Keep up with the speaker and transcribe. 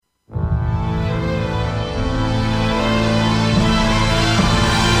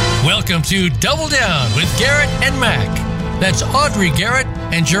Welcome to Double Down with Garrett and Mac. That's Audrey Garrett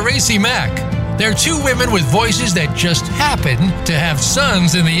and Geraci Mac. They're two women with voices that just happen to have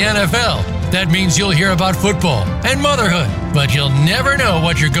sons in the NFL. That means you'll hear about football and motherhood, but you'll never know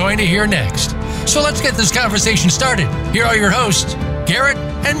what you're going to hear next. So let's get this conversation started. Here are your hosts, Garrett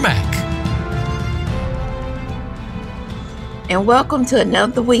and Mac. And welcome to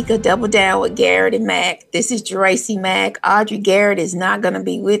another week of Double Down with Garrett and Mac. This is Geraci Mac. Audrey Garrett is not going to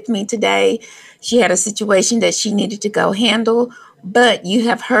be with me today. She had a situation that she needed to go handle, but you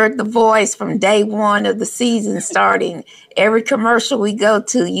have heard the voice from day one of the season starting. Every commercial we go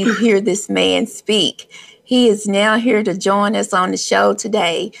to, you hear this man speak. He is now here to join us on the show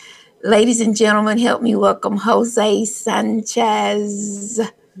today. Ladies and gentlemen, help me welcome Jose Sanchez.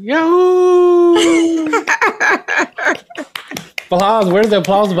 Yo! Applause. Where's the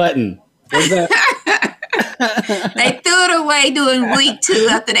applause button? Where's that? They threw it away doing week 2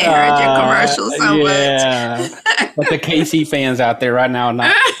 after they heard your commercial so much. But the KC fans out there right now are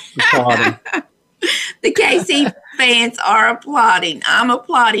not applauding. The KC fans are applauding. I'm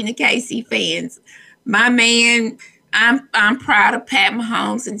applauding the KC fans. My man, I'm proud of Pat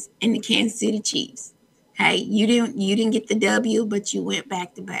Mahomes and the Kansas City Chiefs. Hey, you didn't get the W, but you went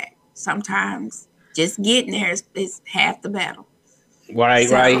back to back. Sometimes just getting there is half the battle.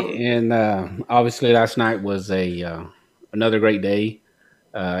 Right. And obviously last night was another great day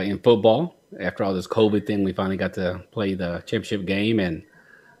in football. After all this COVID thing, we finally got to play the championship game, and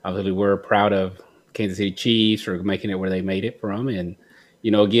obviously we're proud of Kansas City Chiefs for making it where they made it from. And,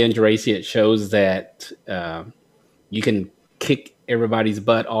 again, Geraci, it shows that you can kick everybody's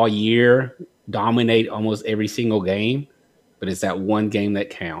butt all year, dominate almost every single game, but it's that one game that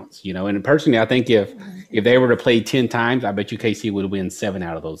counts, And personally, I think if they were to play 10 times, I bet you KC would win 7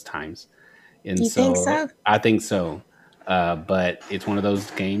 out of those times. And you think so? I think so. But it's one of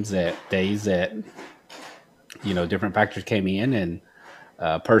those days that, different factors came in. And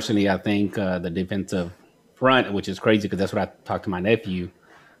personally, I think the defensive front, which is crazy because that's what I talked to my nephew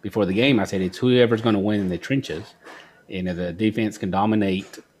before the game. I said, it's whoever's going to win in the trenches. And if the defense can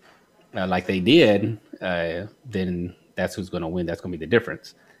dominate like they did, then that's who's going to win. That's going to be the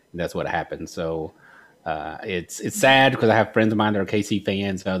difference. And that's what happened. So it's sad because I have friends of mine that are KC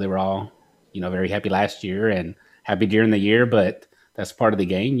fans. They were all, very happy last year and happy during the year, but that's part of the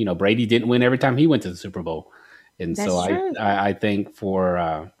game. Brady didn't win every time he went to the Super Bowl. And that's so true. I think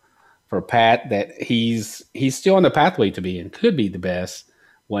for Pat that he's still on the pathway to be and could be the best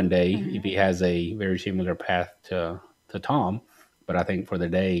one day if he has a very similar path to Tom. But I think for the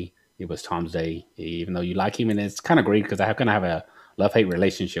day, it was Tom's day, even though you like him. And it's kind of great because I kind of have a love-hate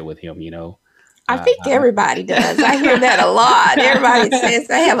relationship with him, I think everybody does. I hear that a lot. Everybody says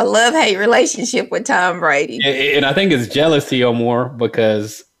they have a love-hate relationship with Tom Brady. And I think it's jealousy or more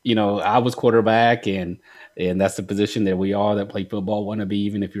because, I was quarterback and that's the position that we all that play football want to be.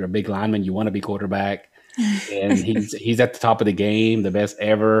 Even if you're a big lineman, you want to be quarterback. And he's at the top of the game, the best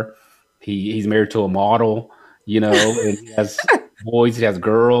ever. He's married to a model, and he has boys, he has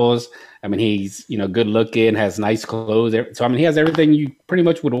girls. I mean, he's, good looking, has nice clothes. So, he has everything you pretty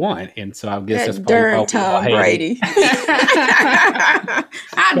much would want. And so I guess that's probably Tom Brady.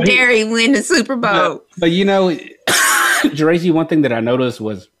 How dare he win the Super Bowl? But Geraci, one thing that I noticed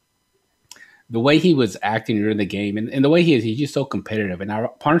was the way he was acting during the game and the way he's just so competitive. And I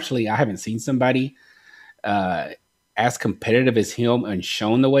haven't seen somebody as competitive as him and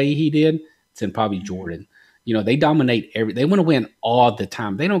shown the way he did since probably Jordan. They dominate they want to win all the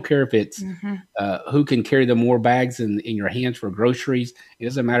time. They don't care if it's who can carry the more bags in your hands for groceries. It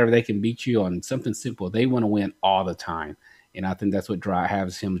doesn't matter if they can beat you on something simple. They want to win all the time. And I think that's what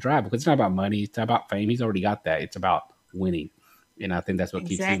has him drive because it's not about money. It's not about fame. He's already got that. It's about winning. And I think that's what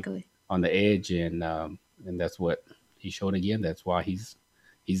keeps him on the edge. And that's what he showed again. That's why he's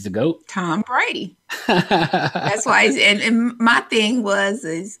the GOAT. Tom Brady. That's why. And my thing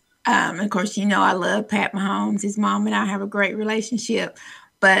is, of course, I love Pat Mahomes. His mom and I have a great relationship.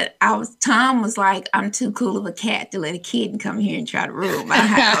 But Tom was like, I'm too cool of a cat to let a kid come here and try to ruin my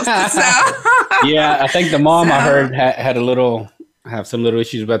house. So yeah, I think the mom I heard had have some little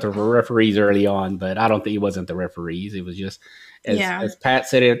issues about the referees early on, but I don't think it wasn't the referees. It was just as Pat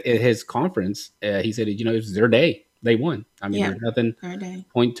said at his conference, he said, it was their day. They won. There's nothing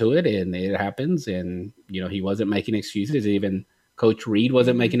point to it, and it happens. And he wasn't making excuses. Even Coach Reed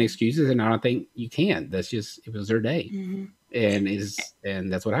wasn't making excuses, and I don't think you can. That's just it was their day, and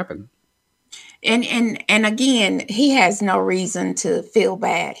that's what happened. And again, he has no reason to feel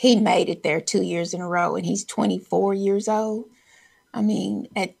bad. He made it there 2 years in a row, and he's 24 years old.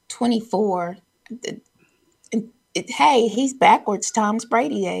 At 24, Hey, he's backwards Tom's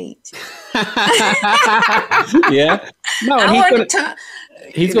Brady age. Yeah. No,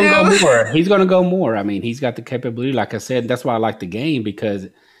 he's gonna go more. He's gonna go more. I mean, he's got the capability. Like I said, that's why I like the game, because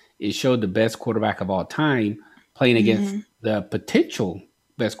it showed the best quarterback of all time playing against the potential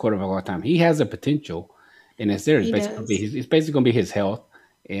best quarterback of all time. He has a potential, and it's there. It's basically gonna be his health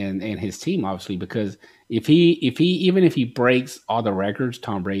and his team, obviously, because if he breaks all the records,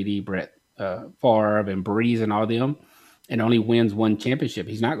 Tom Brady, Brett Favre, and Breeze, and all of them, and only wins one championship,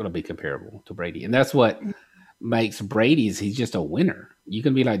 he's not going to be comparable to Brady. And that's what makes Brady's. He's just a winner. You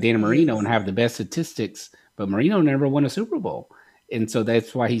can be like Dan Marino and have the best statistics, but Marino never won a Super Bowl. And so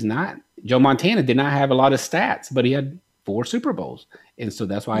that's why he's not. Joe Montana did not have a lot of stats, but he had 4 Super Bowls. And so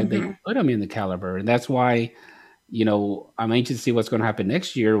that's why they put him in the caliber. And that's why, I'm anxious to see what's going to happen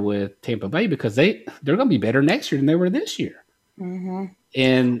next year with Tampa Bay, because they're going to be better next year than they were this year. And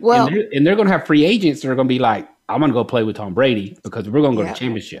they're going to have free agents that are going to be like, I'm going to go play with Tom Brady because we're going to go to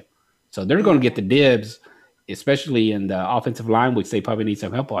championship. So they're going to get the dibs, especially in the offensive line, which they probably need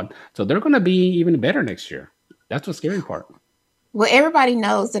some help on. So they're going to be even better next year. That's the scary part. Well, everybody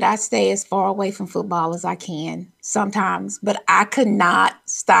knows that I stay as far away from football as I can sometimes, but I could not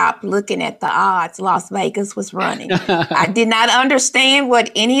stop looking at the odds Las Vegas was running. I did not understand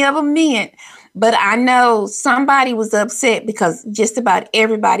what any of them meant, but I know somebody was upset because just about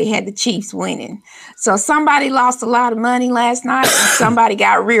everybody had the Chiefs winning. So somebody lost a lot of money last night and somebody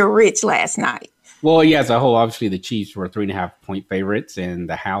got real rich last night. Well, yeah, as a whole, obviously the Chiefs were 3.5-point favorites, and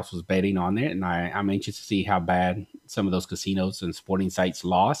the house was betting on it. And I'm anxious to see how bad some of those casinos and sporting sites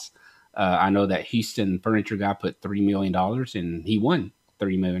lost. I know that Houston Furniture guy put $3 million, and he won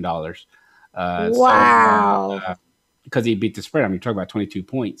 $3 million. Wow! Because he beat the spread. I mean, you're talking about 22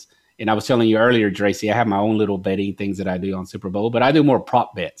 points. And I was telling you earlier, Tracy, I have my own little betting things that I do on Super Bowl, but I do more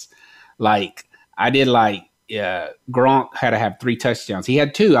prop bets. Like I did, Gronk had to have 3 touchdowns. He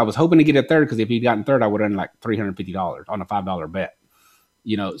had 2. I was hoping to get a third because if he'd gotten third, I would have earned like $350 on a $5 bet.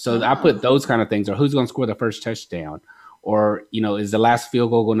 So I put those kind of things, or who's going to score the first touchdown, or is the last field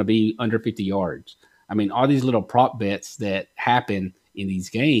goal going to be under 50 yards? I mean, all these little prop bets that happen in these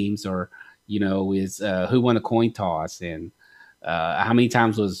games, or is who won a coin toss, and how many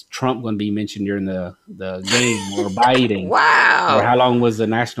times was Trump going to be mentioned during the game, or Biden? Wow. Or how long was the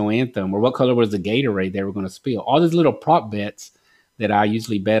national anthem, or what color was the Gatorade they were going to spill? All these little prop bets that I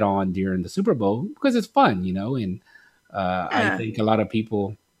usually bet on during the Super Bowl because it's fun, and I think a lot of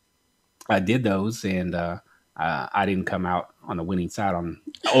people did those, and I didn't come out on the winning side on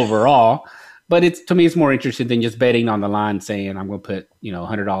overall. But to me, it's more interesting than just betting on the line, saying I'm going to put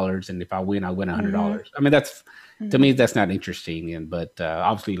 $100, and if I win, I win $100. I mean, to me, that's not interesting. But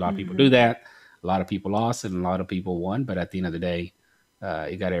obviously, a lot of people do that. A lot of people lost, and a lot of people won. But at the end of the day,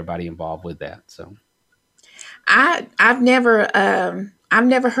 you got everybody involved with that. So, I've never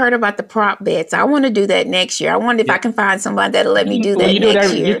heard about the prop bets. I want to do that next year. I wonder if I can find somebody that'll let me do that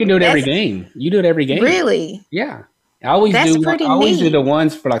next year. You can do it every game. You do it every game. Really? Yeah. I always do the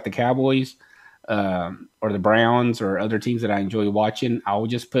ones for like the Cowboys or the Browns or other teams that I enjoy watching. I will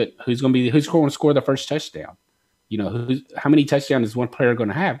just put who's going to score the first touchdown. How many touchdowns is one player going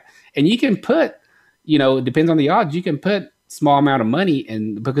to have? And you can put, it depends on the odds. You can put small amount of money,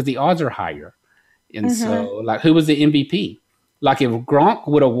 and because the odds are higher. And so, like, who was the MVP? Like, if Gronk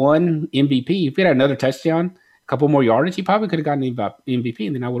would have won MVP, if he had another touchdown, a couple more yardage, he probably could have gotten MVP,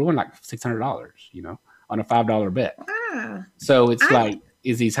 and then I would have won like $600, on a $5 bet. So it's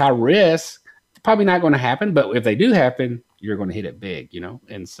is these high risk? Probably not going to happen, but if they do happen, you're going to hit it big,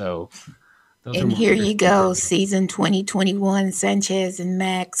 And so, and here you go, season 2021, Sanchez and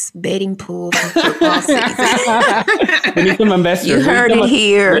Max betting pool for football season. We need some investors. You heard it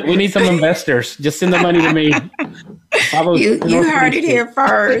here. We need some investors. Just send the money to me. You heard it here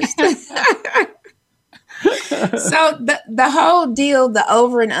first. So the whole deal, the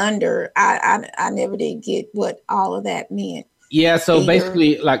over and under, I never did get what all of that meant. Yeah, so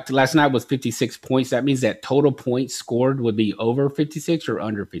basically, like last night was 56 points. That means that total points scored would be over 56 or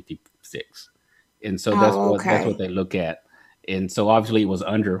under 56. And so that's what they look at. And so obviously it was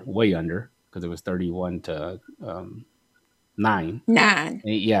way under, because it was 31 to 9. And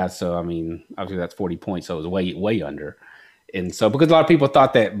yeah, so I mean, obviously that's 40 points, so it was way under. And so because a lot of people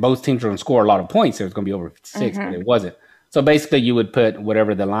thought that both teams were going to score a lot of points, it was going to be over 56, but it wasn't. So basically you would put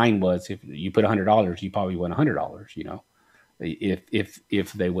whatever the line was. If you put $100, you probably win $100,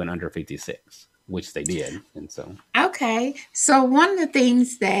 if they went under 56, which they did. And so okay, so one of the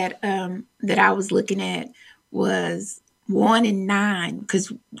things that I was looking at was 1 and 9,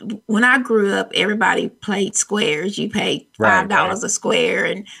 because when I grew up, everybody played squares. You paid $5 a square,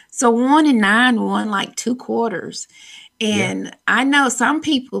 and so 1 and 9 won like 2 quarters. And I know some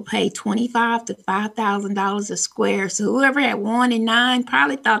people pay $25,000 to $5,000 a square. So whoever had 1 and 9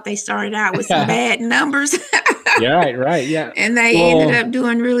 probably thought they started out with some bad numbers. right, yeah. And they ended up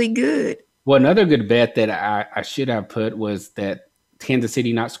doing really good. Well, another good bet that I should have put was that Kansas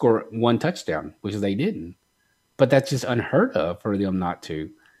City not score 1 touchdown, which they didn't. But that's just unheard of for them not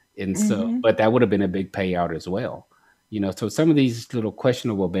to. And so, but that would have been a big payout as well. So some of these little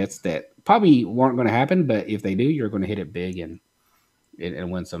questionable bets that probably weren't going to happen, but if they do, you're going to hit it big and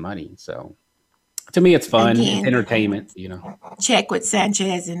win some money. So to me, it's fun. Again, it's entertainment, Check with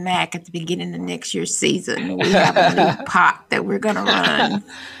Sanchez and Mac at the beginning of next year's season. We have a new pot that we're going to run.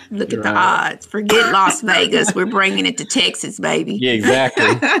 Look at the odds. Forget Las Vegas. We're bringing it to Texas, baby. Yeah,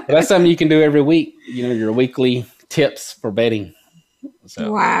 exactly. That's something you can do every week. Your weekly tips for betting.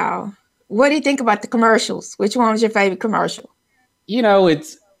 So. Wow. What do you think about the commercials? Which one was your favorite commercial?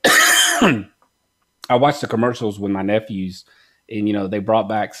 It's I watched the commercials with my nephews, and they brought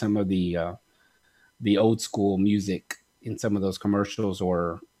back some of the old school music in some of those commercials,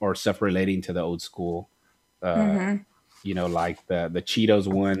 or stuff relating to the old school. Like the Cheetos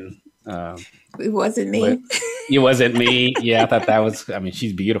one. It wasn't me. It wasn't me. Yeah, I thought that was. I mean,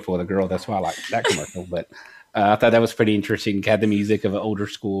 she's beautiful, the girl. That's why I like that commercial. But I thought that was pretty interesting. It had the music of an older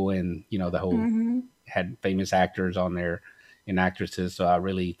school, and the whole had famous actors on there and actresses. So I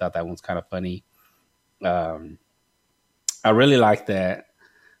really thought that one's kind of funny. I really like that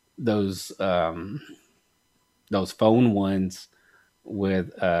those phone ones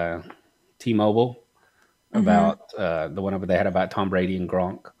with T-Mobile about the one they had about Tom Brady and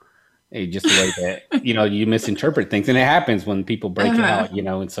Gronk. Just the way that you misinterpret things, and it happens when people break it out,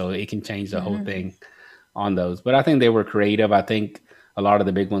 and so it can change the whole thing on those. But I think they were creative. I think a lot of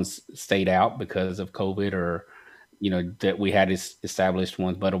the big ones stayed out because of COVID, or that we had established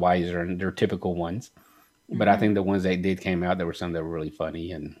ones, Budweiser and their typical ones. But I think the ones that did came out, there were some that were really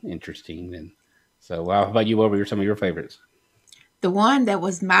funny and interesting. And so, how about you? What were some of your favorites? The one that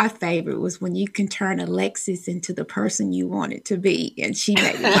was my favorite was when you can turn Alexis into the person you want it to be. And she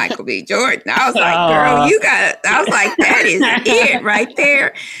made me Michael B. Jordan. I was like, girl, you got it. I was like, that is it right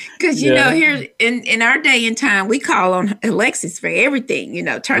there. Because, here in our day and time, we call on Alexis for everything,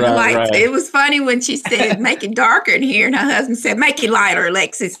 turn the lights. Right. It was funny when she said, make it darker in here. And her husband said, make it lighter,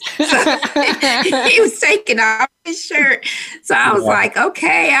 Alexis. So he was taking off his shirt. So I was like,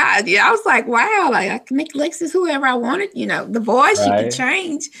 okay. I was like, wow, I can make Alexis whoever I wanted. The voice you can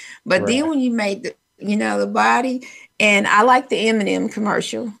change. But then when you made the body, and I like the Eminem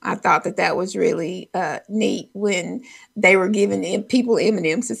commercial. I thought that was really neat when they were giving people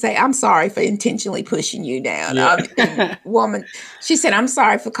M&Ms to say, I'm sorry for intentionally pushing you down. Woman, she said, I'm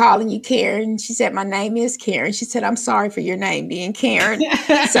sorry for calling you Karen. She said, my name is Karen. She said, I'm sorry for your name being Karen.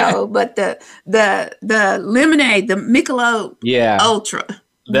 So, but the lemonade, the Michelob Ultra.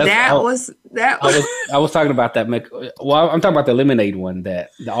 I was talking about that. Well, I'm talking about the lemonade one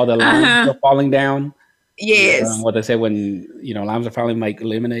that all the limes are falling down. Yes. What they say when limes are finally make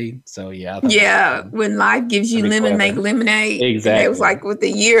lemonade. So when life gives you lemon, make lemonade. Exactly. It was like with the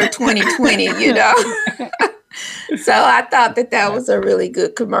year 2020. So I thought that was a really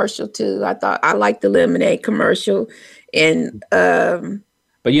good commercial too. I liked the lemonade commercial, and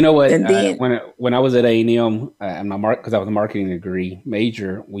but you know what? When I was at A&M, because I was a marketing degree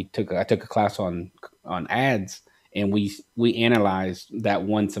major, I took a class on ads, and we analyzed that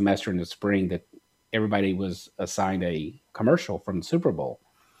one semester in the spring that everybody was assigned a commercial from the Super Bowl,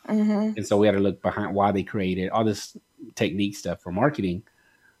 and so we had to look behind why they created all this technique stuff for marketing.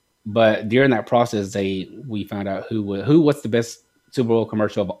 But during that process, we found out what's the best Super Bowl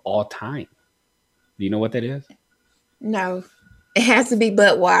commercial of all time. Do you know what that is? No. It has to be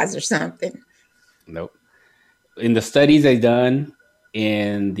Budweiser or something. Nope. In the studies they've done,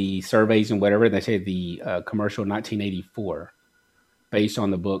 in the surveys and whatever, they say the commercial 1984, based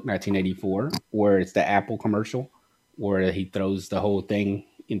on the book 1984, where it's the Apple commercial, where he throws the whole thing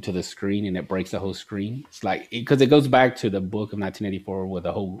into the screen and it breaks the whole screen. It's like, because it goes back to the book of 1984 with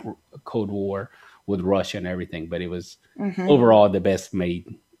the whole Cold War with Russia and everything. But it was overall the best made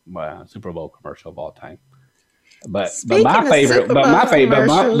Super Bowl commercial of all time. But my favorite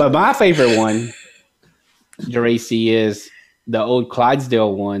one, Geraci, is the old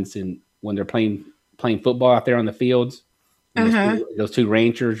Clydesdale ones, and when they're playing football out there on the fields, those two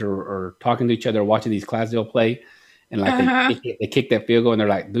ranchers are talking to each other, watching these Clydesdale play, and like they kick that field goal, and they're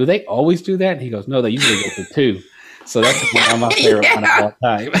like, "Do they always do that?" And he goes, "No, they usually go for two." So that's one of my favorite one of all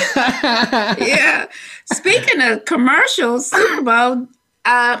time. Yeah. Speaking of commercials, Super Bowl,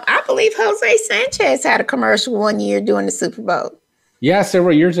 I believe Jose Sanchez had a commercial one year during the Super Bowl. Yeah,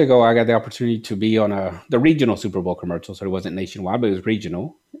 several years ago, I got the opportunity to be on the regional Super Bowl commercial. So it wasn't nationwide, but it was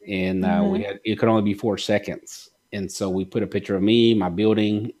regional, and it could only be 4 seconds. And so we put a picture of me, my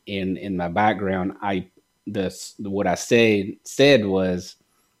building, in my background. What I said was,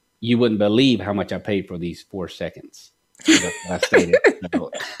 you wouldn't believe how much I paid for these 4 seconds. That's what I stated,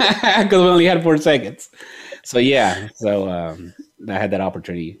 because we only had 4 seconds. So yeah, I had that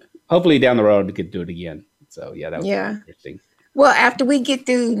opportunity. Hopefully down the road we could do it again. So yeah, that was interesting. Well, after we get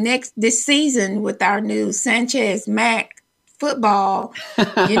through this season with our new Sanchez Mac football,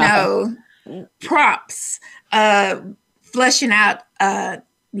 props, fleshing out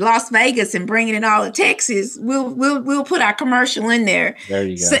Las Vegas and bringing it all to Texas, we'll put our commercial in there. There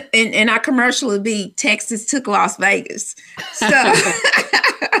you go. So, and our commercial would be Texas took Las Vegas. So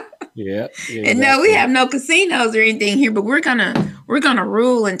yeah. And no, we have no casinos or anything here, but we're gonna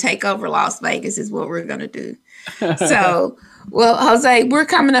rule and take over Las Vegas is what we're gonna do. So, well, Jose, we're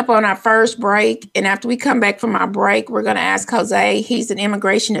coming up on our first break, and after we come back from our break, we're gonna ask Jose. He's an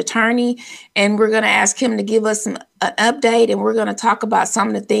immigration attorney, and we're gonna ask him to give us an update, and we're gonna talk about some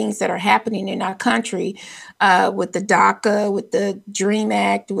of the things that are happening in our country with the DACA, with the DREAM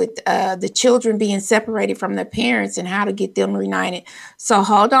Act, with the children being separated from their parents and how to get them reunited. So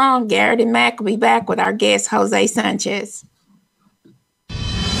hold on, Garrett and Mac will be back with our guest, Jose Sanchez.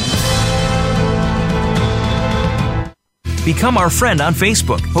 Become our friend on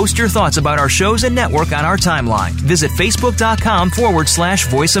Facebook. Post your thoughts about our shows and network on our timeline. Visit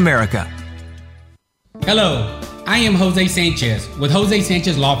facebook.com/Voice America. Hello, I am Jose Sanchez with Jose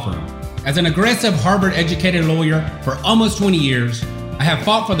Sanchez Law Firm. As an aggressive Harvard-educated lawyer for almost 20 years, I have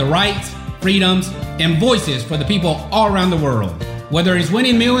fought for the rights, freedoms, and voices for the people all around the world. Whether it's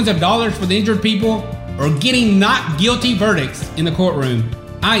winning millions of dollars for the injured people or getting not guilty verdicts in the courtroom,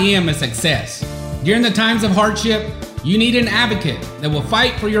 I am a success. During the times of hardship, you need an advocate that will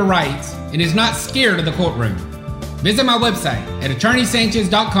fight for your rights and is not scared of the courtroom. Visit my website at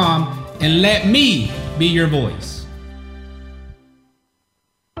attorneysanchez.com and let me be your voice.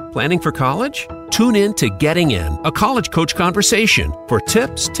 Planning for college? Tune in to Getting In, a college coach conversation for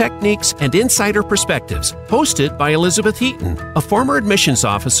tips, techniques, and insider perspectives. Hosted by Elizabeth Heaton, a former admissions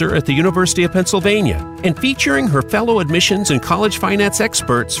officer at the University of Pennsylvania, and featuring her fellow admissions and college finance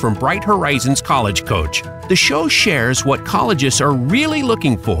experts from Bright Horizons College Coach. The show shares what colleges are really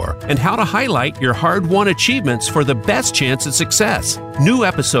looking for and how to highlight your hard-won achievements for the best chance at success. New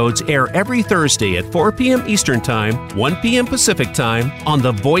episodes air every Thursday at 4 p.m. Eastern Time, 1 p.m. Pacific Time on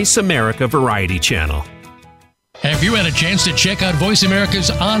the Voice America Variety Channel. Have you had a chance to check out Voice America's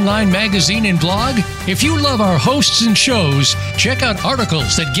online magazine and blog? If you love our hosts and shows, check out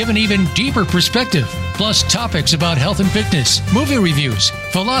articles that give an even deeper perspective, plus topics about health and fitness, movie reviews,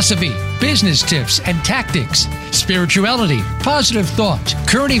 philosophy, business tips and tactics, spirituality, positive thought,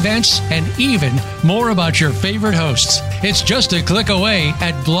 current events, and even more about your favorite hosts. It's just a click away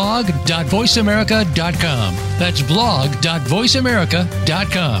at blog.voiceamerica.com. That's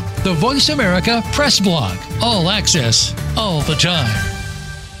blog.voiceamerica.com. The Voice America Press Blog. All access, all the time.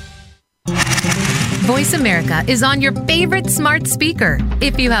 Voice America is on your favorite smart speaker.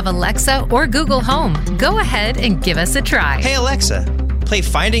 If you have Alexa or Google Home, go ahead and give us a try. Hey Alexa, play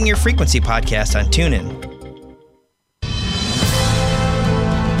Finding Your Frequency podcast on TuneIn.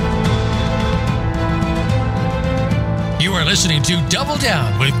 You are listening to Double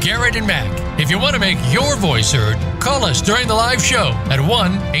Down with Garrett and Mac. If you want to make your voice heard, call us during the live show at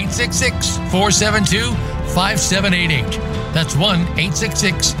 1-866-472-5788. That's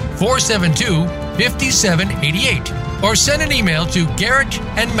 1-866-472-5788. Or send an email to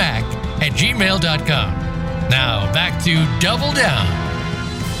garrettandmac@gmail.com. Now back to Double Down.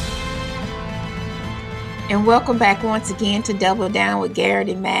 And welcome back once again to Double Down with Garrett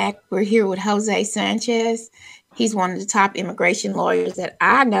and Mac. We're here with Jose Sanchez. He's one of the top immigration lawyers that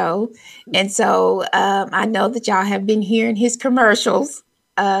I know. And so I know that y'all have been hearing his commercials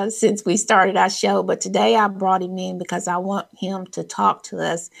since we started our show. But today I brought him in because I want him to talk to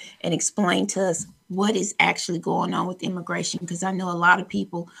us and explain to us what is actually going on with immigration, because I know a lot of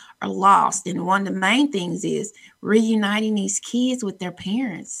people are lost. And one of the main things is reuniting these kids with their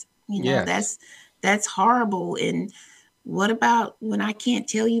parents. You know, that's horrible. And what about when I can't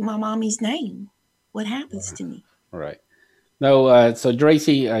tell you my mommy's name? What happens to me? Right. No, so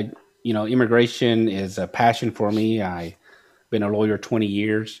Tracy, immigration is a passion for me. I've been a lawyer 20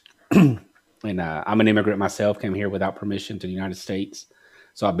 years, and I'm an immigrant myself, came here without permission to the United States.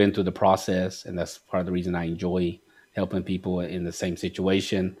 So I've been through the process, and that's part of the reason I enjoy helping people in the same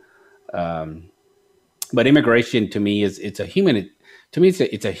situation. But immigration to me it's a human. To me,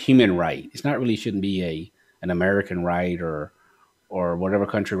 it's a human right. It's not really shouldn't be an American right or whatever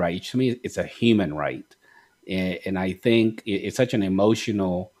country right. To me, it's a human right, and I think it's such an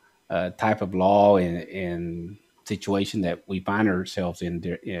emotional type of law and situation that we find ourselves in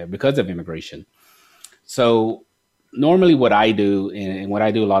because of immigration. So normally what I do, and what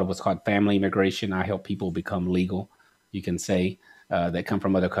I do a lot of what's called family immigration, I help people become legal, you can say, that come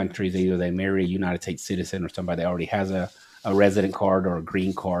from other countries. Either they marry a United States citizen or somebody that already has a resident card or a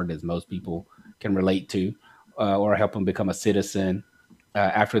green card, as most people can relate to, or help them become a citizen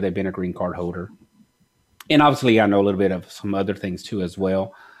after they've been a green card holder. And obviously I know a little bit of some other things too as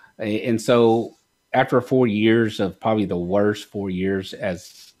well. And so after 4 years of probably the worst 4 years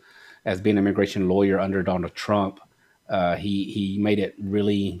as being an immigration lawyer under Donald Trump, he made it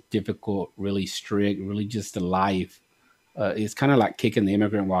really difficult, really strict, really just a life. It's kind of like kicking the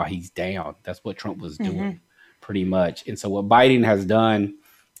immigrant while he's down. That's what Trump was doing pretty much. And so what Biden has done,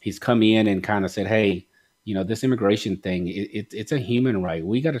 he's come in and kind of said, hey, this immigration thing, it's a human right.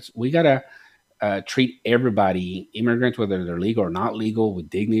 We gotta treat everybody, immigrants, whether they're legal or not legal,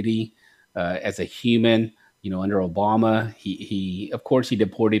 with dignity, as a human. Under Obama, he of course he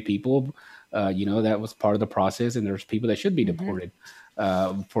deported people. That was part of the process, and there's people that should be deported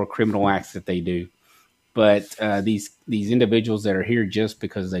for criminal acts that they do. But these individuals that are here just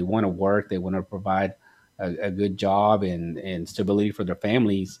because they want to work, they want to provide a good job and stability for their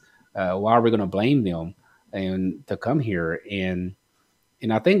families, why are we going to blame them and to come here? And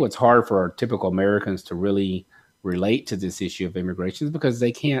I think what's hard for our typical Americans to really relate to this issue of immigration is because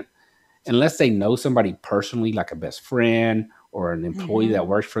they can't, unless they know somebody personally, like a best friend or an employee that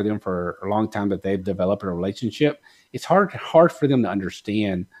works for them for a long time, that they've developed a relationship. It's hard for them to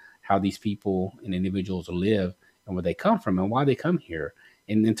understand how these people and individuals live and where they come from and why they come here.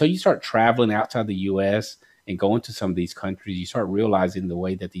 And until you start traveling outside the U.S. and going to some of these countries, you start realizing the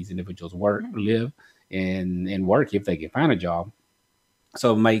way that these individuals live and work if they can find a job.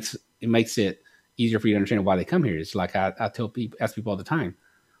 So it makes it easier for you to understand why they come here. It's like I ask people all the time,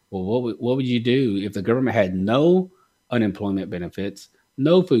 well, what would you do if the government had no unemployment benefits,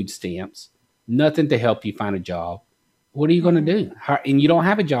 no food stamps, nothing to help you find a job? What are you going to do? And you don't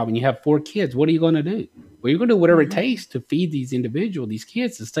have a job and you have 4 kids. What are you going to do? Well, you're going to do whatever it takes to feed these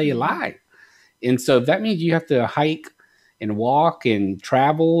kids to stay alive. And so if that means you have to hike and walk and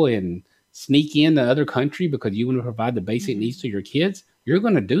travel and sneak in the other country because you want to provide the basic needs to your kids, you're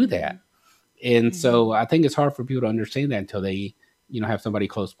going to do that. And so I think it's hard for people to understand that until they, have somebody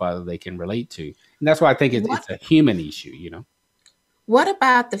close by that they can relate to. And that's why I think it's a human issue, What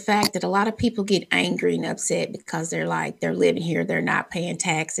about the fact that a lot of people get angry and upset because they're living here, they're not paying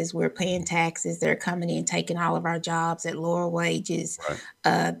taxes, we're paying taxes, they're coming in, taking all of our jobs at lower wages.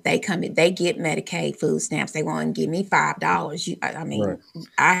 Right. They get Medicaid, food stamps, they want to give me $5.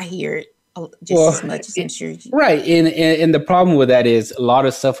 I hear it as much as I'm sure you. Right. And the problem with that is a lot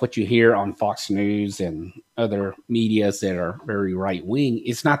of stuff what you hear on Fox News and other medias that are very right wing,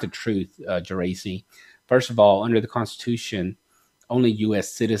 it's not the truth, Geraci. First of all, under the Constitution, only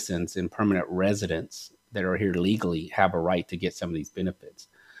U.S. citizens and permanent residents that are here legally have a right to get some of these benefits.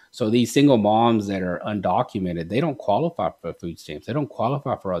 So these single moms that are undocumented, they don't qualify for food stamps. They don't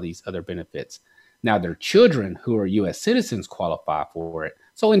qualify for all these other benefits. Now their children who are U.S. citizens qualify for it.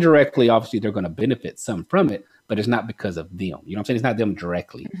 So indirectly, obviously, they're going to benefit some from it, but it's not because of them. You know what I'm saying? It's not them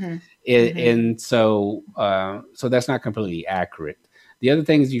directly. And so that's not completely accurate. The other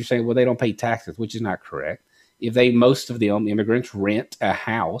thing is you're saying, well, they don't pay taxes, which is not correct. Most of the immigrants rent a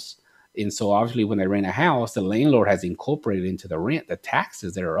house. And so obviously when they rent a house, the landlord has incorporated into the rent the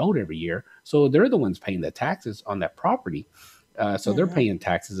taxes that are owed every year. So they're the ones paying the taxes on that property. So they're paying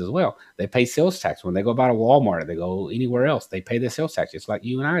taxes as well. They pay sales tax. When they go by to Walmart, they go anywhere else, they pay the sales tax just like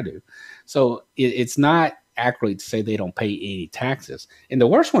you and I do. So it's not accurate to say they don't pay any taxes. And the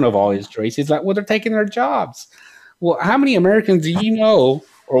worst one of all is, Tracy, it's like, well, they're taking their jobs. Well, how many Americans do you know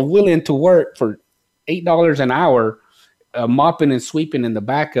are willing to work for $8 an hour, mopping and sweeping in the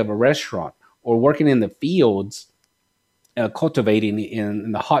back of a restaurant or working in the fields, cultivating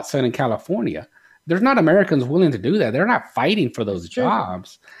in the hot sun in California? There's not Americans willing to do that. They're not fighting for those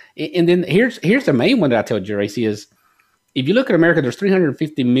jobs. And then here's the main one that I tell Geraci is, if you look at America, there's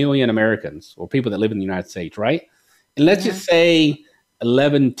 350 million Americans or people that live in the United States, right? And let's just say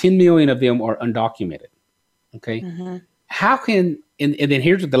 10 million of them are undocumented. Okay. How can, and then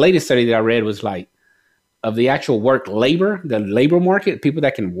here's what the latest study that I read was like, of the actual the labor market, people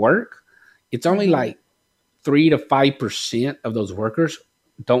that can work, it's only like 3 to 5% of those workers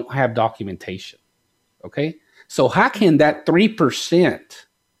don't have documentation. Okay. So how can that 3%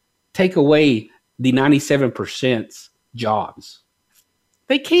 take away the 97% jobs?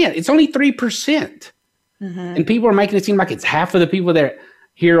 They can't. It's only 3%. And people are making it seem like it's half of the people that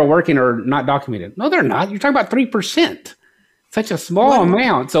here are working are not documented. No, they're not. You're talking about 3%. Such a small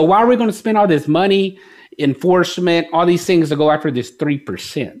amount. So why are we going to spend all this money, enforcement, all these things to go after this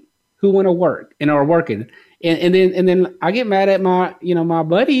 3% who want to work and are working? And then I get mad at my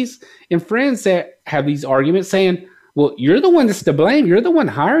buddies and friends that have these arguments saying, well, you're the one that's to blame. You're the one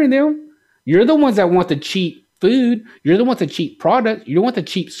hiring them. You're the ones that want the cheap food. You're the one with the cheap product. You want the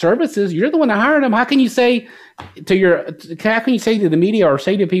cheap services. You're the one that hired them. How can you say to the media or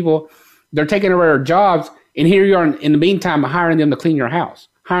say to people they're taking away their jobs, and here you are in the meantime hiring them to clean your house,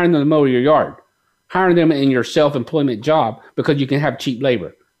 hiring them to mow your yard, hiring them in your self-employment job because you can have cheap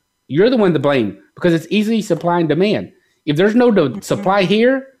labor? You're the one to blame because it's easily supply and demand. If there's no supply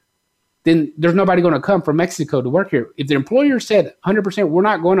here, then there's nobody going to come from Mexico to work here. If the employer said 100% we're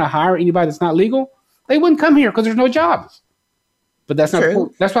not going to hire anybody that's not legal, they wouldn't come here because there's no jobs. But that's not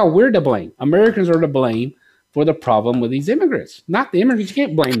true. That's why we're to blame. Americans are to blame for the problem with these immigrants, not the immigrants. You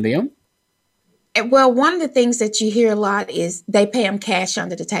can't blame them. Well, one of the things that you hear a lot is they pay them cash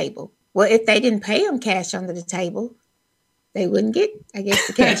under the table. Well, if they didn't pay them cash under the table, they wouldn't get, I guess,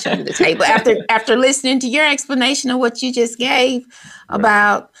 the cash under the table. After listening to your explanation of what you just gave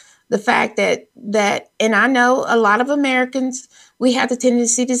about the fact that, and I know a lot of Americans, we have the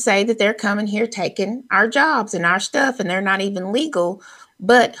tendency to say that they're coming here taking our jobs and our stuff, and they're not even legal.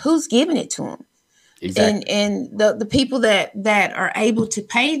 But who's giving it to them? Exactly. And the people that are able to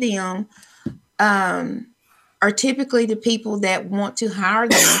pay them are typically the people that want to hire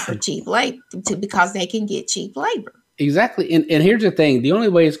them for cheap labor because they can get cheap labor. Exactly. And here's the thing. The only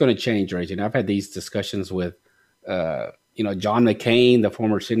way it's going to change, right? And I've had these discussions with, John McCain, the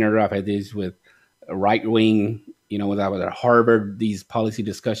former senator. I've had these with right-wing, when I was at Harvard, these policy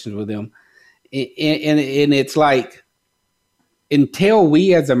discussions with them. And it's like, until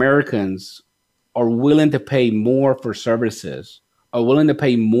we as Americans are willing to pay more for services, are willing to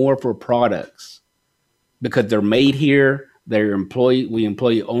pay more for products because they're made here, we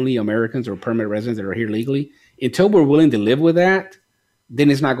employ only Americans or permanent residents that are here legally. Until we're willing to live with that,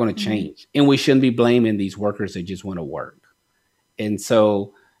 then it's not going to change. And we shouldn't be blaming these workers that just want to work. And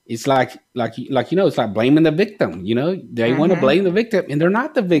so it's like it's like blaming the victim. They want to blame the victim, and they're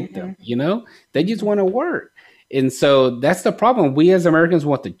not the victim. They just want to work. And so that's the problem. We as Americans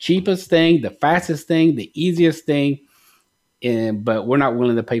want the cheapest thing, the fastest thing, the easiest thing, but we're not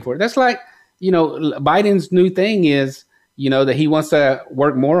willing to pay for it. That's like, Biden's new thing is, that he wants to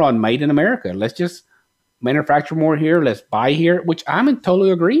work more on made in America. Let's just manufacture more here. Let's buy here, which I'm in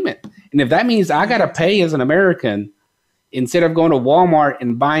total agreement. And if that means I got to pay as an American, instead of going to Walmart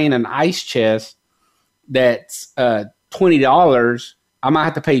and buying an ice chest that's $20, I might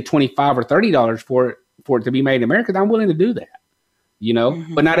have to pay $25 or $30 for it to be made in America. I'm willing to do that,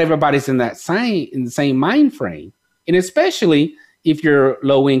 but not everybody's in the same mind frame. And especially if you're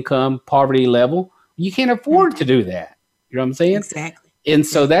low income, poverty level, you can't afford to do that. You know what I'm saying? Exactly. And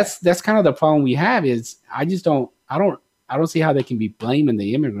so that's kind of the problem we have is I don't see how they can be blaming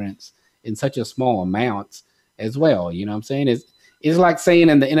the immigrants in such a small amounts as well. You know what I'm saying? It's like saying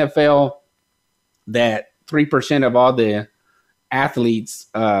in the NFL that 3% of all the athletes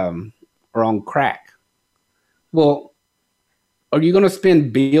are on crack. Well, are you going to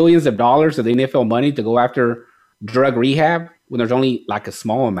spend billions of dollars of the NFL money to go after drug rehab when there's only like a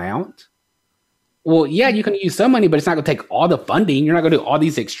small amount? Well, yeah, you can use some money, but it's not going to take all the funding. You're not going to do all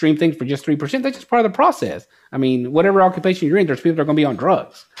these extreme things for just 3%. That's just part of the process. I mean, whatever occupation you're in, there's people that are going to be on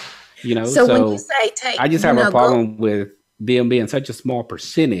drugs. So when you say I just have a problem with them being such a small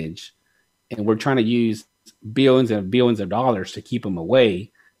percentage, and we're trying to use billions and billions of dollars to keep them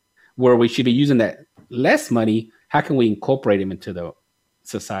away, where we should be using that less money. How can we incorporate them into the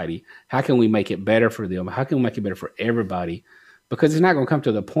society? How can we make it better for them? How can we make it better for everybody? Because it's not going to come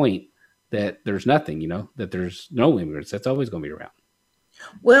to the point that there's nothing, that there's no immigrants. That's always going to be around.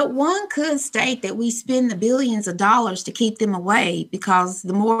 Well, one could state that we spend the billions of dollars to keep them away because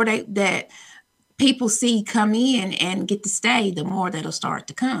the more that people see come in and get to stay, the more that'll start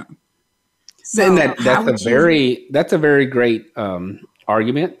to come. So that's a very great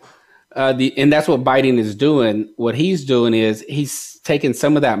argument. And that's what Biden is doing. What he's doing is he's taking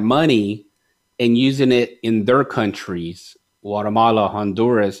some of that money and using it in their countries, Guatemala,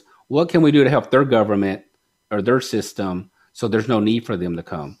 Honduras. What can we do to help their government or their system so there's no need for them to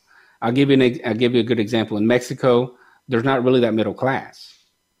come? I'll give you a good example. In Mexico, there's not really that middle class,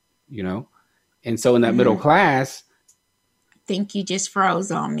 And so in that middle class. I think you just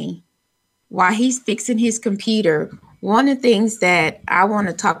froze on me. while he's fixing his computer, one of the things that I want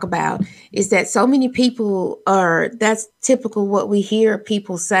to talk about is that so many people that's typical what we hear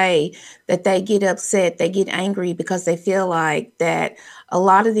people say, that they get upset, they get angry because they feel like that a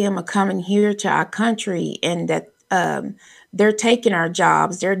lot of them are coming here to our country and that they're taking our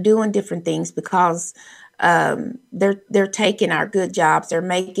jobs, they're doing different things because they're taking our good jobs, they're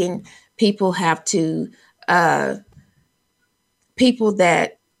making people have to people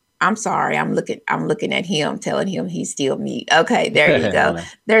that I'm sorry, I'm looking at him, telling him he's still me. Okay, there you go.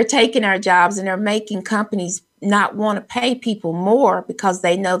 They're taking our jobs and they're making companies not want to pay people more because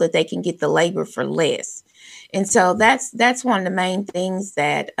they know that they can get the labor for less. And so that's one of the main things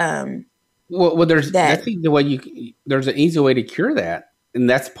that there's an easy way to cure that. And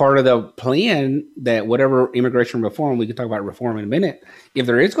that's part of the plan, that whatever immigration reform, we can talk about reform in a minute. If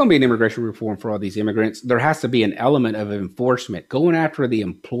there is going to be an immigration reform for all these immigrants, there has to be an element of enforcement, going after the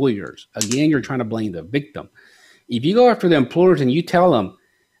employers. Again, you're trying to blame the victim. If you go after the employers and you tell them,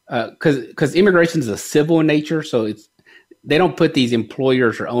 because immigration is a civil in nature, so they don't put these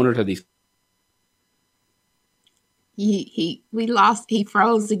employers or owners of these. He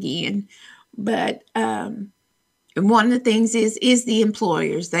froze again, but and one of the things is the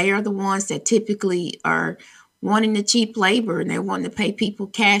employers. They are the ones that typically are wanting the cheap labor and they want to pay people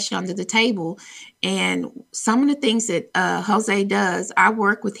cash under the table. And some of the things that Jose does, I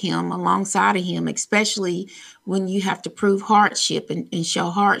work with him alongside of him, especially when you have to prove hardship and show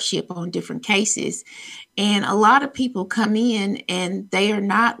hardship on different cases. And a lot of people come in and they are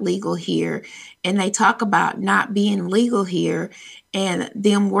not legal here, and they talk about not being legal here and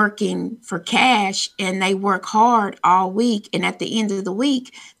them working for cash, and they work hard all week. And at the end of the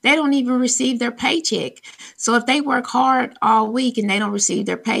week, they don't even receive their paycheck. So if they work hard all week and they don't receive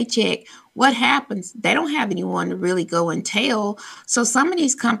their paycheck, what happens? They don't have anyone to really go and tell. So some of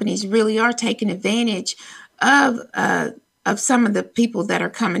these companies really are taking advantage of some of the people that are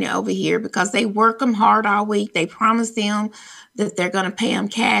coming over here because they work them hard all week. They promise them that they're going to pay them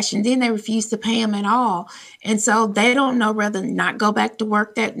cash, and then they refuse to pay them at all. And so they don't know whether not go back to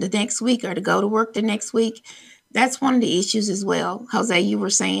work the next week or to go to work the next week. That's one of the issues as well. Jose, you were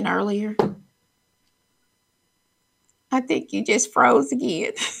saying earlier. I think you just froze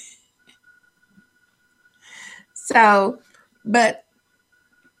again. So, but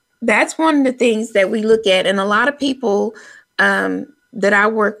that's one of the things that we look at. And a lot of people that I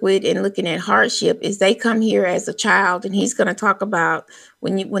work with in looking at hardship is they come here as a child. And he's going to talk about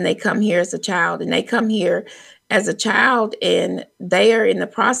when they come here as a child, and they come here as a child and they are in the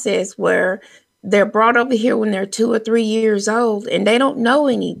process where they're brought over here when they're 2 or 3 years old and they don't know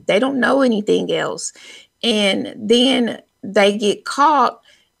anything else. And then they get caught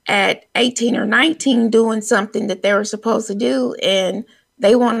at 18 or 19 doing something that they were supposed to do, and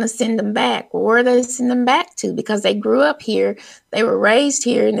they want to send them back. Well, where do they send them back to? Because they grew up here. They were raised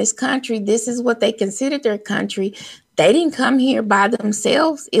here in this country. This is what they considered their country. They didn't come here by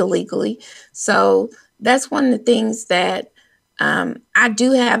themselves illegally. So that's one of the things that I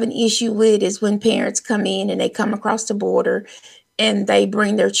do have an issue with, is when parents come in and they come across the border and they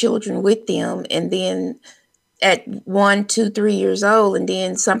bring their children with them, and then at 1, 2, 3 years old, and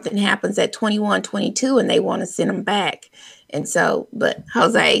then something happens at 21, 22, and they want to send them back. And so, but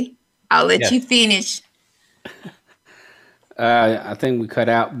Jose, I'll let you finish. I think we cut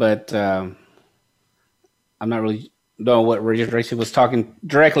out, but I'm not really knowing what Racy was talking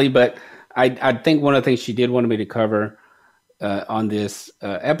directly, but I think one of the things she did want me to cover on this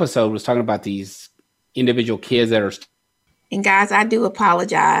episode was talking about these individual kids that are. And guys, I do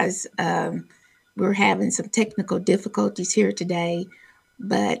apologize. We're having some technical difficulties here today,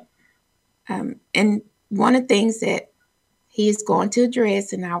 but and one of the things that he is going to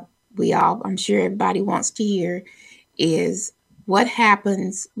address, and I'm sure everybody wants to hear, is what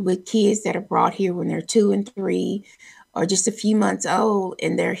happens with kids that are brought here when they're 2 and 3 or just a few months old,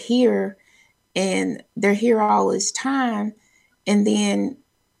 and they're here all this time, and then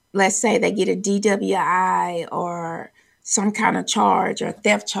let's say they get a DWI or some kind of charge or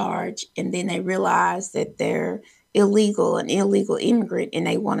theft charge, and then they realize that they're an illegal immigrant, and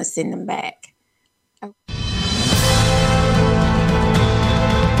they want to send them back. Okay.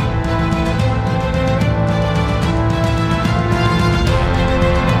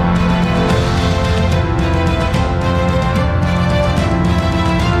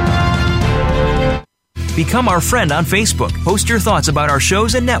 Become our friend on Facebook. Post your thoughts about our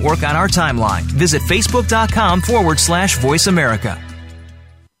shows and network on our timeline. Visit Facebook.com/Voice America.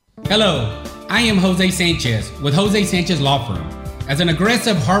 Hello, I am Jose Sanchez with Jose Sanchez Law Firm. As an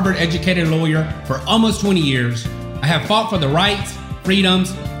aggressive Harvard-educated lawyer for almost 20 years, I have fought for the rights,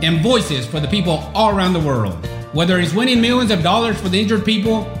 freedoms, and voices for the people all around the world. Whether it's winning millions of dollars for the injured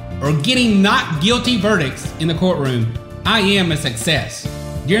people or getting not guilty verdicts in the courtroom, I am a success.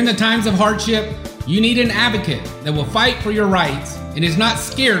 During the times of hardship, you need an advocate that will fight for your rights and is not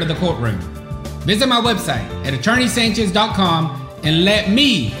scared of the courtroom. Visit my website at attorneysanchez.com and let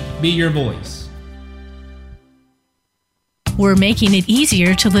me be your voice. We're making it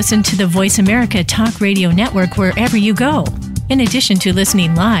easier to listen to the Voice America Talk Radio Network wherever you go. In addition to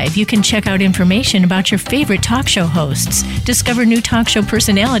listening live, you can check out information about your favorite talk show hosts, discover new talk show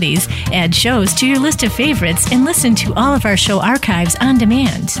personalities, add shows to your list of favorites, and listen to all of our show archives on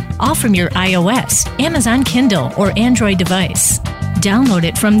demand, all from your iOS, Amazon Kindle, or Android device. Download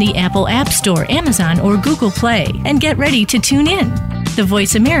it from the Apple App Store, Amazon, or Google Play, and get ready to tune in. The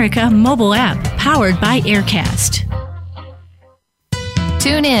Voice America mobile app, powered by Aircast.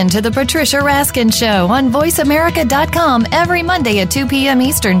 Tune in to The Patricia Raskin Show on VoiceAmerica.com every Monday at 2 p.m.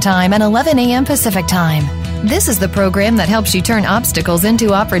 Eastern Time and 11 a.m. Pacific Time. This is the program that helps you turn obstacles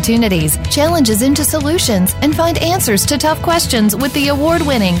into opportunities, challenges into solutions, and find answers to tough questions with the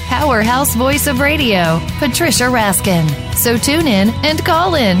award-winning powerhouse voice of radio, Patricia Raskin. So tune in and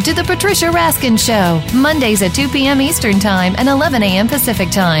call in to The Patricia Raskin Show, Mondays at 2 p.m. Eastern Time and 11 a.m.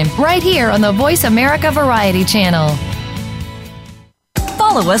 Pacific Time, right here on the Voice America Variety Channel.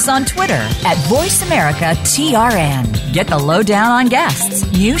 Follow us on Twitter at VoiceAmericaTRN. Get the lowdown on guests,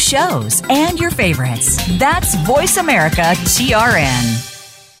 new shows, and your favorites. That's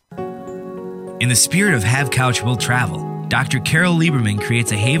VoiceAmericaTRN. In the spirit of Have Couch Will Travel, Dr. Carol Lieberman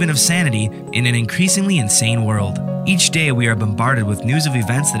creates a haven of sanity in an increasingly insane world. Each day we are bombarded with news of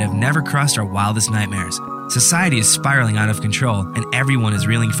events that have never crossed our wildest nightmares. Society is spiraling out of control and everyone is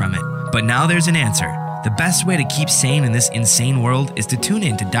reeling from it. But now there's an answer. The best way to keep sane in this insane world is to tune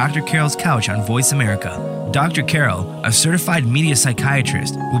in to Dr. Carol's Couch on Voice America. Dr. Carol, a certified media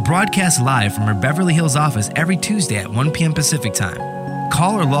psychiatrist, will broadcast live from her Beverly Hills office every Tuesday at 1 p.m. Pacific Time.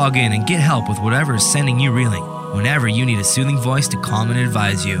 Call or log in and get help with whatever is sending you reeling, whenever you need a soothing voice to calm and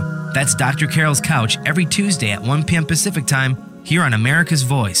advise you. That's Dr. Carol's Couch every Tuesday at 1 p.m. Pacific Time, here on America's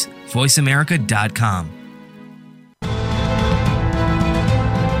Voice, VoiceAmerica.com.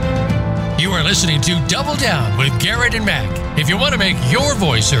 You are listening to Double Down with Garrett and Mac. If you want to make your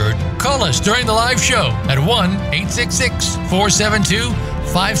voice heard, call us during the live show at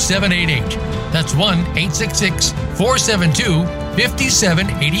 1-866-472-5788. That's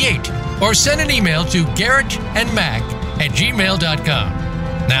 1-866-472-5788. Or send an email to garrettandmac@gmail.com.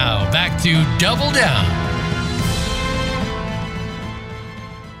 Now back to Double Down.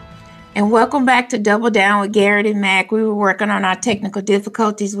 And welcome back to Double Down with Garrett and Mac. We were working on our technical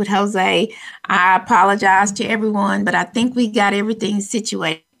difficulties with Jose. I apologize to everyone, but I think we got everything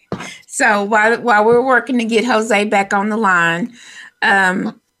situated. So while we're working to get Jose back on the line,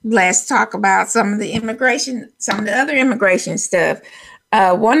 let's talk about some of the other immigration stuff.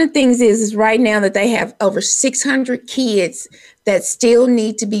 One of the things is right now that they have over 600 kids that still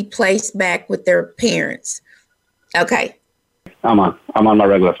need to be placed back with their parents. Okay. I'm on my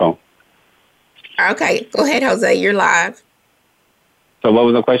regular phone. Okay, go ahead, Jose. You're live. So what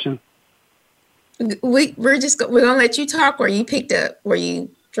was the question? We're gonna let you talk where you picked up, where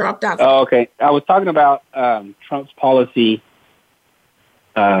you dropped off. Oh, okay. I was talking about Trump's policy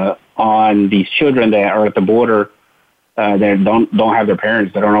on these children that are at the border that don't have their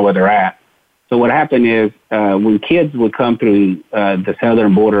parents, that don't know where they're at. So what happened is when kids would come through the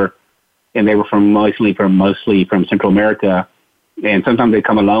southern border, and they were mostly from Central America. And sometimes they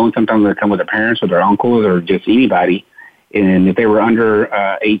come alone. Sometimes they come with their parents or their uncles or just anybody. And if they were under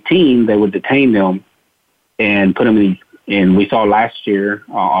 18, they would detain them and put them in. And we saw last year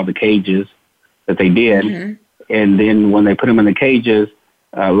all the cages that they did. Mm-hmm. And then when they put them in the cages,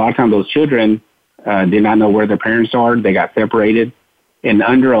 a lot of times those children did not know where their parents are. They got separated. And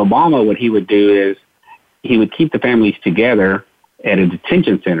under Obama, what he would do is he would keep the families together at a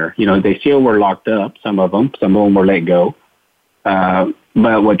detention center. You know, they still were locked up, some of them were let go.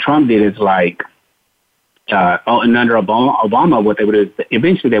 But what Trump did is and under Obama, what they would do is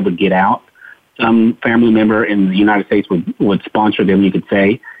eventually they would get out. Some family member in the United States would sponsor them, you could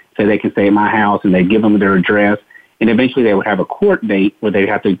say they can stay at my house, and they'd give them their address. And eventually they would have a court date where they'd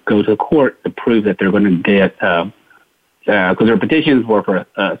have to go to court to prove that they're going to get, because their petitions were for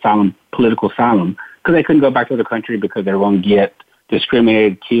asylum, political asylum, because they couldn't go back to the country because they were going to get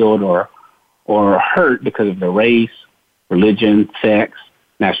discriminated, killed, or hurt because of their race, religion, sex,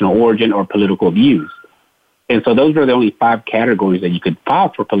 national origin, or political views. And so those were the only 5 categories that you could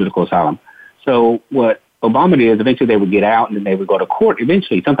file for political asylum. So what Obama did is eventually they would get out and then they would go to court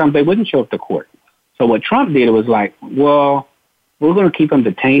eventually. Sometimes they wouldn't show up to court. So what Trump did was like, well, we're going to keep them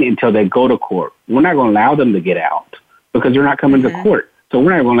detained until they go to court. We're not going to allow them to get out because they're not coming to court. So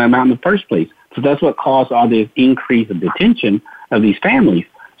we're not going to let them out in the first place. So that's what caused all this increase of detention of these families.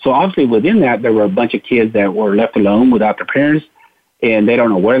 So obviously within that, there were a bunch of kids that were left alone without their parents, and they don't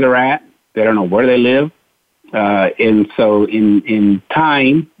know where they're at. They don't know where they live. And so in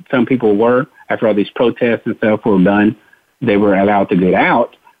time, some people were, after all these protests and stuff were done, they were allowed to get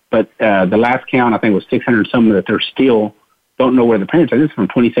out. But the last count, I think, was 600 something that they're still don't know where the parents are. This is from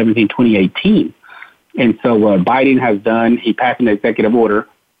 2017, 2018. And so what Biden has done, he passed an executive order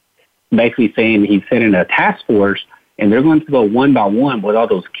basically saying he's setting a task force, and they're going to go one by one with all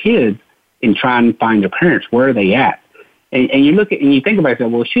those kids and try and find their parents. Where are they at? And you look at and you think about it,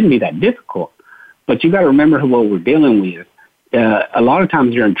 well, it shouldn't be that difficult. But you got to remember what we're dealing with. A lot of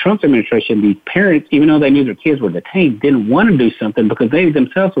times during Trump's administration, these parents, even though they knew their kids were detained, didn't want to do something because they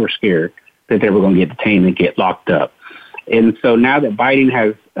themselves were scared that they were going to get detained and get locked up. And so now that Biden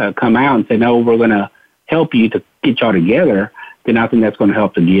has come out and said, no, we're going to help you to get y'all together, then I think that's going to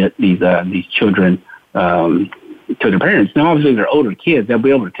help to get these children to their parents. Now, obviously, they're older kids. They'll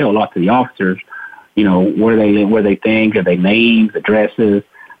be able to tell a lot to the officers, you know, where they live, where they think, are they names, addresses,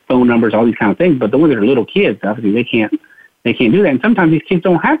 phone numbers, all these kind of things. But the ones that are little kids, obviously, they can't do that. And sometimes these kids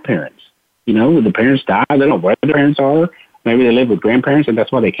don't have parents. You know, the parents die, they don't know where their parents are. Maybe they live with grandparents, and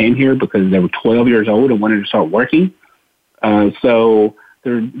that's why they came here, because they were 12 years old and wanted to start working. So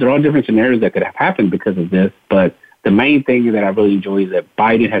there are all different scenarios that could have happened because of this. But the main thing that I really enjoy is that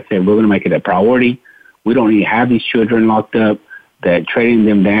Biden has said we're going to make it a priority. We don't need to have these children locked up, that trading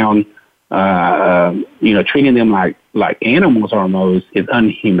them down, treating them like animals almost is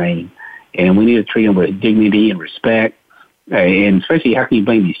inhumane. And we need to treat them with dignity and respect. And especially, how can you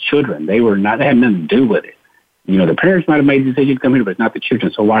blame these children? They had nothing to do with it. You know, the parents might have made the decision to come here, but it's not the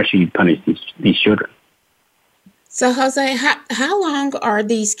children. So why should you punish these children? So, Jose, how long are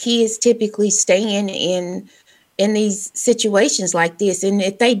these kids typically staying in these situations like this? And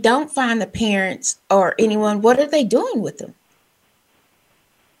if they don't find the parents or anyone, what are they doing with them?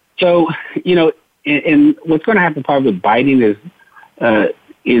 So, you know, and what's going to happen probably with Biden is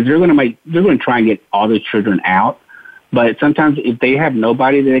they're going to try and get all the children out. But sometimes if they have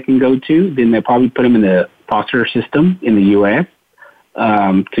nobody that they can go to, then they'll probably put them in the foster system in the U.S.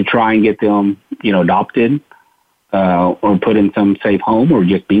 To try and get them, you know, adopted. Or put in some safe home, or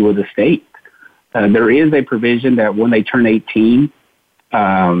just be with the state. There is a provision that when they turn 18,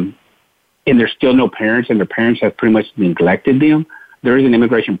 and there's still no parents, and their parents have pretty much neglected them, there is an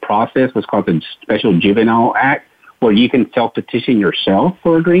immigration process, what's called the Special Juvenile Act, where you can self-petition yourself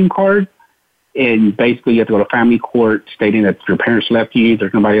for a green card. And basically, you have to go to family court stating that your parents left you,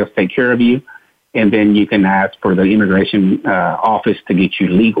 there's nobody else to take care of you, and then you can ask for the immigration office to get you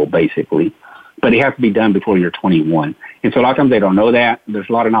legal, basically. But it has to be done before you're 21. And so a lot of times they don't know that. There's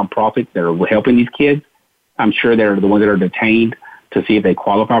a lot of nonprofits that are helping these kids. I'm sure they're the ones that are detained to see if they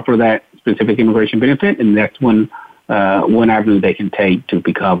qualify for that specific immigration benefit. And that's one avenue they can take to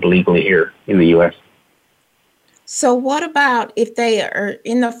become legally here in the U.S. So what about if they are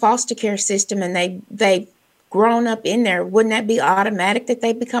in the foster care system and they've grown up in there? Wouldn't that be automatic that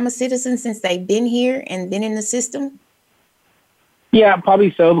they become a citizen since they've been here and been in the system? Yeah,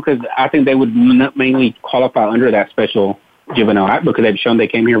 probably so, because I think they would mainly qualify under that Special Juvenile Act because they've shown they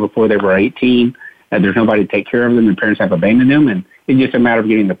came here before they were 18, that there's nobody to take care of them, and parents have abandoned them, and it's just a matter of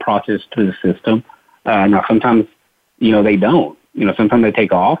getting the process through the system. Now, sometimes, you know, they don't. You know, sometimes they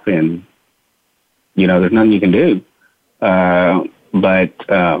take off, and, you know, there's nothing you can do. But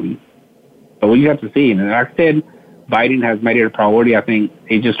we have to see. And like I said, Biden has made it a priority. I think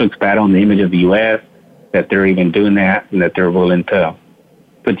it just looks bad on the image of the U.S., that they're even doing that, and that they're willing to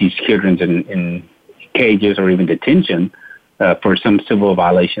put these children in cages or even detention for some civil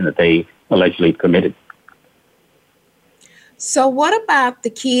violation that they allegedly committed. So what about the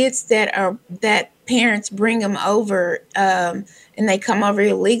kids that parents bring them over and they come over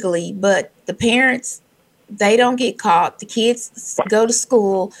illegally, but the parents, they don't get caught. The kids go to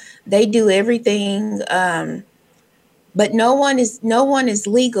school, they do everything, but no one is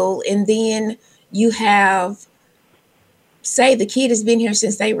legal, and then you have, say the kid has been here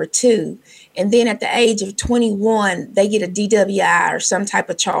since they were 2, and then at the age of 21, they get a DWI or some type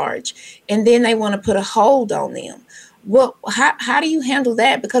of charge, and then they want to put a hold on them. Well, how do you handle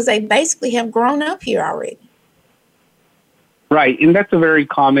that? Because they basically have grown up here already. Right, and that's a very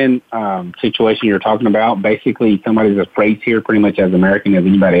common situation you're talking about. Basically, somebody's afraid here pretty much as American as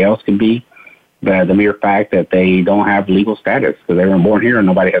anybody else could be. The mere fact that they don't have legal status because they weren't born here and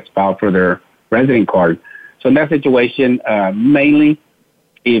nobody has filed for their resident card. So in that situation, mainly,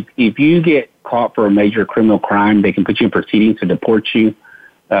 if you get caught for a major criminal crime, they can put you in proceedings to deport you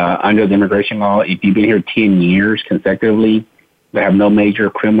under the immigration law. If you've been here 10 years consecutively, but have no major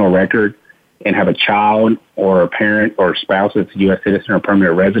criminal record, and have a child or a parent or spouse that's a U.S. citizen or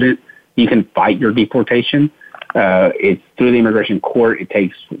permanent resident, you can fight your deportation. It's through the immigration court. It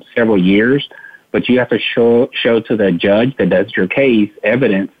takes several years, but you have to show to the judge that does your case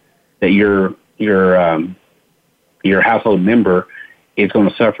evidence that your household member is going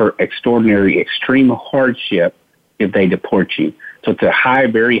to suffer extreme hardship if they deport you. So it's a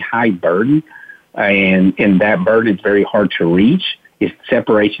very high burden, and that burden is very hard to reach. If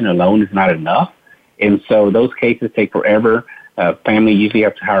separation alone is not enough. And so those cases take forever. Family usually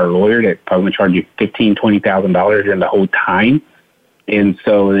have to hire a lawyer that probably going to charge you $15,000, $20,000 during the whole time. And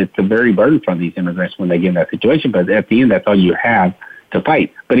so it's a very burden for these immigrants when they get in that situation. But at the end, that's all you have to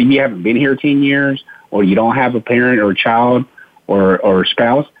fight. But if you haven't been here 10 years, or you don't have a parent or a child or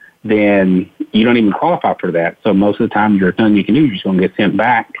spouse, then you don't even qualify for that. So most of the time, there's nothing you can do. You're just going to get sent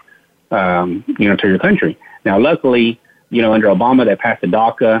back, to your country. Now, luckily, under Obama, they passed the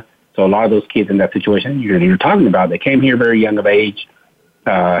DACA. So a lot of those kids in that situation you're talking about, they came here very young of age,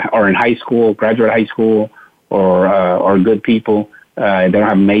 are in high school, graduate high school, or are good people. They don't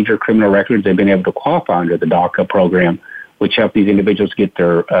have major criminal records. They've been able to qualify under the DACA program, which helps these individuals get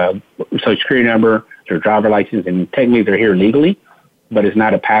their Social Security number, their driver license, and technically they're here legally, but it's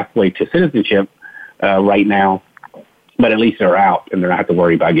not a pathway to citizenship right now. But at least they're out, and they don't have to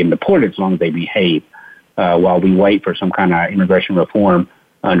worry about getting deported as long as they behave. While we wait for some kind of immigration reform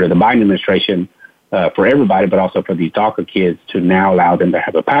under the Biden administration for everybody, but also for these DACA kids to now allow them to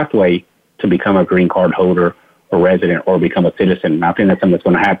have a pathway to become a green card holder or resident or become a citizen. And I think that's something that's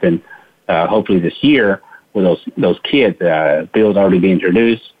going to happen hopefully this year with those kids. Bill's already been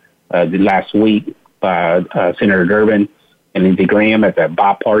introduced last week by Senator Durbin and Lindsey Graham as a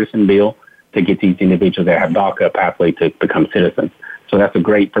bipartisan bill to get these individuals that have DACA a pathway to become citizens. So that's a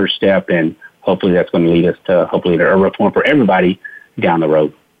great first step, and hopefully that's going to lead us to hopefully a reform for everybody down the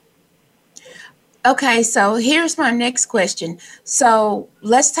road. Okay, so here's my next question. So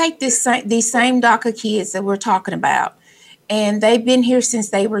let's take these same DACA kids that we're talking about, and they've been here since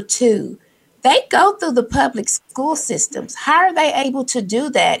they were 2. They go through the public school systems. How are they able to do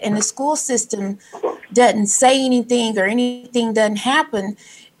that? And the school system doesn't say anything or anything doesn't happen.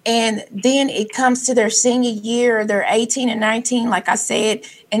 And then it comes to their senior year, they're 18 and 19, like I said,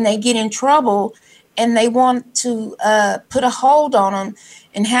 and they get in trouble and they want to put a hold on them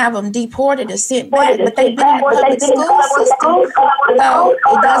and have them deported or sent back. But they've been in the public school system. So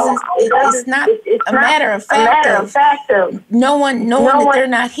it's not a matter of fact of knowing that they're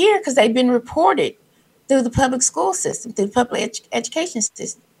not here because they've been reported through the public school system, through the public education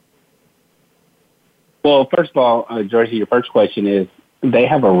system. Well, first of all, Joyce, your first question is, they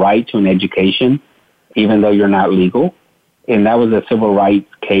have a right to an education, even though you're not legal. And that was a civil rights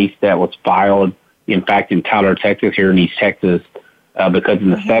case that was filed, in fact, in Tyler, Texas, here in East Texas, because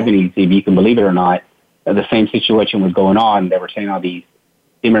in the 70s, if you can believe it or not, the same situation was going on. They were saying all these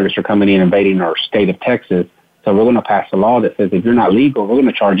immigrants are coming in, invading our state of Texas. So we're going to pass a law that says if you're not legal, we're going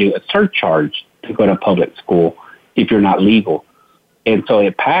to charge you a surcharge to go to public school if you're not legal. And so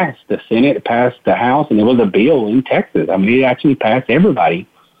it passed the Senate, it passed the House, and it was a bill in Texas. I mean, it actually passed everybody.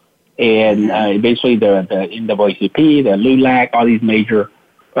 And eventually the NAACP, the LULAC, all these major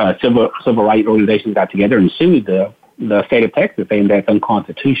civil rights organizations got together and sued the state of Texas, saying that's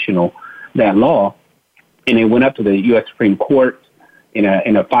unconstitutional, that law. And it went up to the U.S. Supreme Court in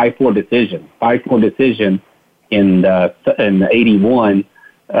a 5-4 decision. 5-4 decision in 81,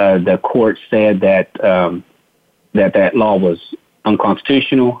 the court said that that law was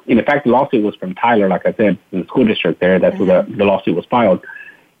unconstitutional. And in fact, the lawsuit was from Tyler, like I said, in the school district there. That's where the lawsuit was filed.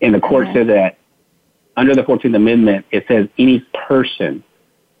 And the court said that under the 14th Amendment, it says any person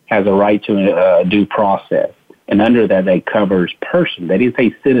has a right to due process. And under that, they covers person. They didn't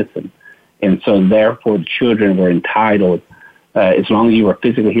say citizen. And so therefore, the children were entitled, as long as you were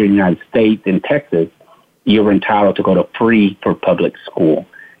physically here in the United States, in Texas, you were entitled to go to free for public school.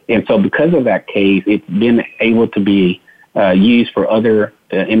 And so because of that case, it's been able to be used for other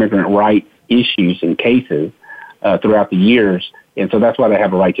immigrant rights issues and cases throughout the years. And so that's why they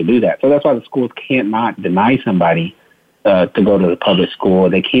have a right to do that. So that's why the schools can't not deny somebody to go to the public school.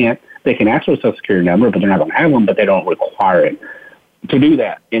 They can ask for a Social Security number, but they're not going to have one, but they don't require it to do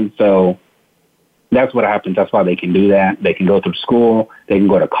that. And so that's what happens. That's why they can do that. They can go through school. They can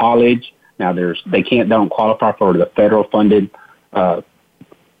go to college. Now they don't qualify for the federal funded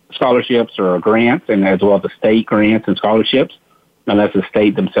scholarships or grants, and as well as the state grants and scholarships, unless the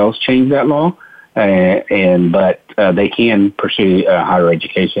state themselves change that law. but they can pursue higher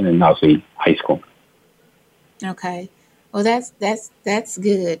education and also high school. Okay. Well, that's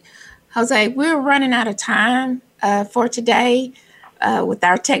good. Jose, we're running out of time for today with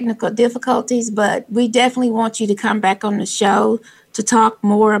our technical difficulties, but we definitely want you to come back on the show to talk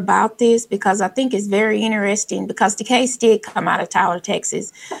more about this, because I think it's very interesting, because the case did come out of Tyler,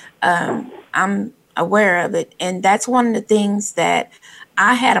 Texas. I'm aware of it. And that's one of the things that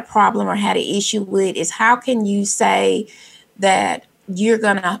I had a problem or had an issue with, is how can you say that you're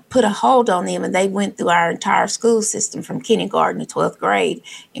going to put a hold on them, and they went through our entire school system from kindergarten to 12th grade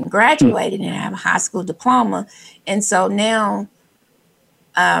and graduated and have a high school diploma. And so now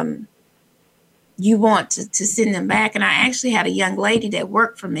you want to send them back. And I actually had a young lady that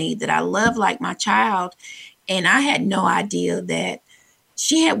worked for me that I love like my child, and I had no idea that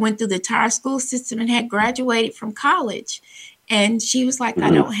she had went through the entire school system and had graduated from college. And she was like, I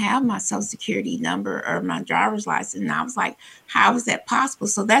don't have my social security number or my driver's license. And I was like, how is that possible?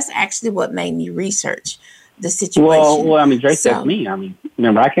 So that's actually what made me research the situation. Well, I mean, Drake, that's me. I mean,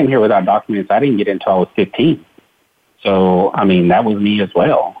 remember, I came here without documents. I didn't get in until I was 15. So, I mean, that was me as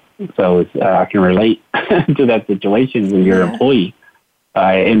well. So I can relate to that situation when you're an employee.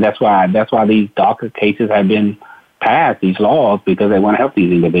 And that's why these DACA cases have been passed, these laws, because they want to help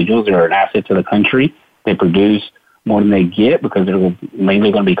these individuals. They're an asset to the country. They produce more than they get, because they're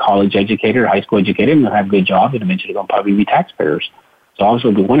mainly going to be college educated or high school educated, and they'll have good jobs, and eventually going to probably be taxpayers. So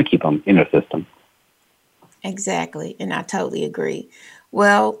obviously we want to keep them in the system. Exactly. And I totally agree.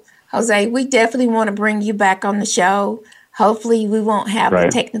 Well, Jose, we definitely want to bring you back on the show. Hopefully we won't have the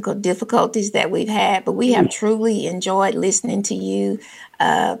technical difficulties that we've had, but we have truly enjoyed listening to you,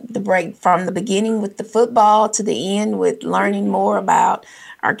 the break from the beginning with the football to the end with learning more about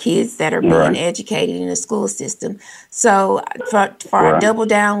our kids that are being educated in the school system. So for our Double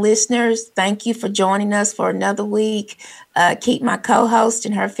Down listeners, thank you for joining us for another week. Keep my co-host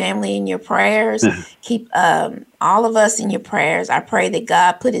and her family in your prayers. Keep all of us in your prayers. I pray that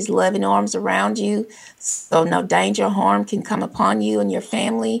God put his loving arms around you so no danger or harm can come upon you and your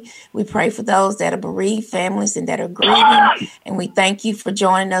family. We pray for those that are bereaved families and that are grieving. And we thank you for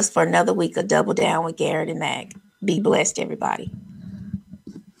joining us for another week of Double Down with Garrett and Mac. Be blessed, everybody.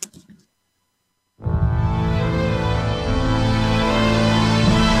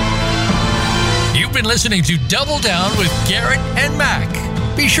 You've been listening to Double Down with Garrett and Mac.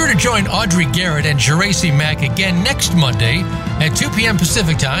 Be sure to join Audrey Garrett and Geraci Mac again next Monday at 2 p.m.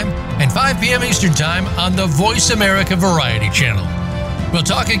 Pacific Time and 5 p.m. Eastern Time on the Voice America Variety Channel. We'll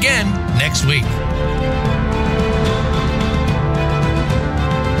talk again next week.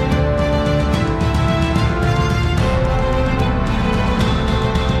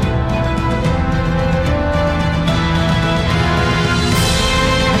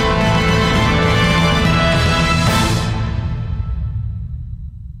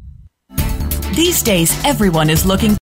 These days, everyone is looking